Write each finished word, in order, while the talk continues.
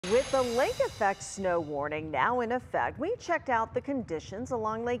With the lake effect snow warning now in effect, we checked out the conditions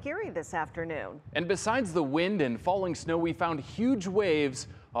along Lake Erie this afternoon. And besides the wind and falling snow, we found huge waves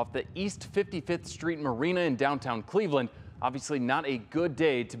off the East 55th Street Marina in downtown Cleveland. Obviously not a good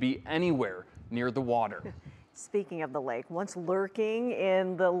day to be anywhere near the water. Speaking of the lake, once lurking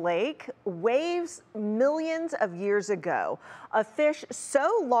in the lake, waves millions of years ago. A fish so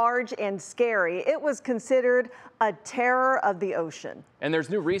large and scary, it was considered a terror of the ocean. And there's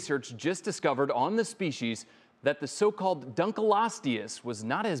new research just discovered on the species that the so-called Dunkleosteus was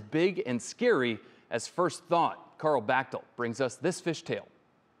not as big and scary as first thought. Carl Bachtel brings us this fish tale.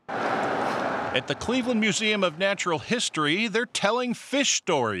 At the Cleveland Museum of Natural History, they're telling fish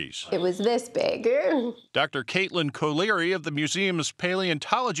stories. It was this big. Dr. Caitlin Colleary of the museum's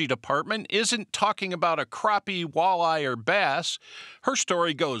paleontology department isn't talking about a crappie, walleye, or bass. Her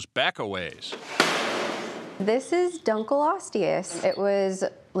story goes back a ways. This is Dunkleosteus. It was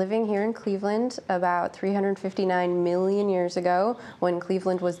living here in Cleveland about 359 million years ago when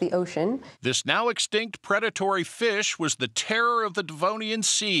Cleveland was the ocean. This now extinct predatory fish was the terror of the Devonian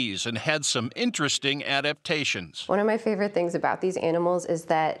seas and had some interesting adaptations. One of my favorite things about these animals is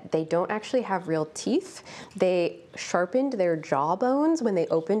that they don't actually have real teeth. They sharpened their jawbones when they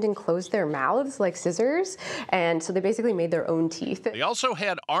opened and closed their mouths like scissors, and so they basically made their own teeth. They also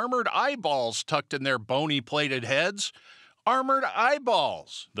had armored eyeballs tucked in their bony-plated heads. Armored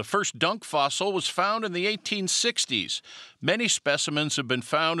eyeballs. The first dunk fossil was found in the 1860s. Many specimens have been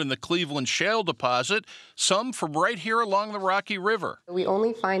found in the Cleveland Shale deposit, some from right here along the Rocky River. We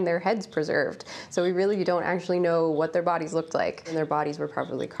only find their heads preserved, so we really don't actually know what their bodies looked like. And their bodies were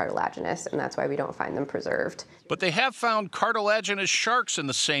probably cartilaginous, and that's why we don't find them preserved. But they have found cartilaginous sharks in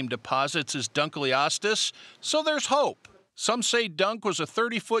the same deposits as Dunkleosteus, so there's hope. Some say Dunk was a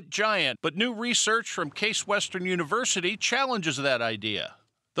 30-foot giant, but new research from Case Western University challenges that idea.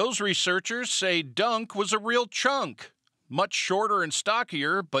 Those researchers say Dunk was a real chunk, much shorter and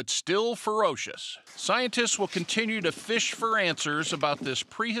stockier, but still ferocious. Scientists will continue to fish for answers about this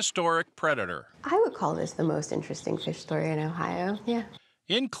prehistoric predator. I would call this the most interesting fish story in Ohio, yeah.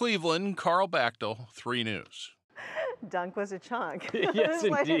 In Cleveland, Carl Bachtel, 3 News. Dunk was a chunk. Yes,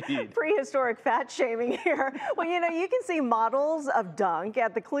 indeed. Like prehistoric fat shaming here. Well, you know, you can see models of Dunk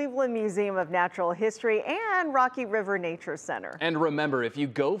at the Cleveland Museum of Natural History and Rocky River Nature Center. And remember, if you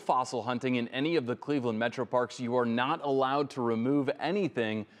go fossil hunting in any of the Cleveland metro parks, you are not allowed to remove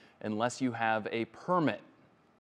anything unless you have a permit.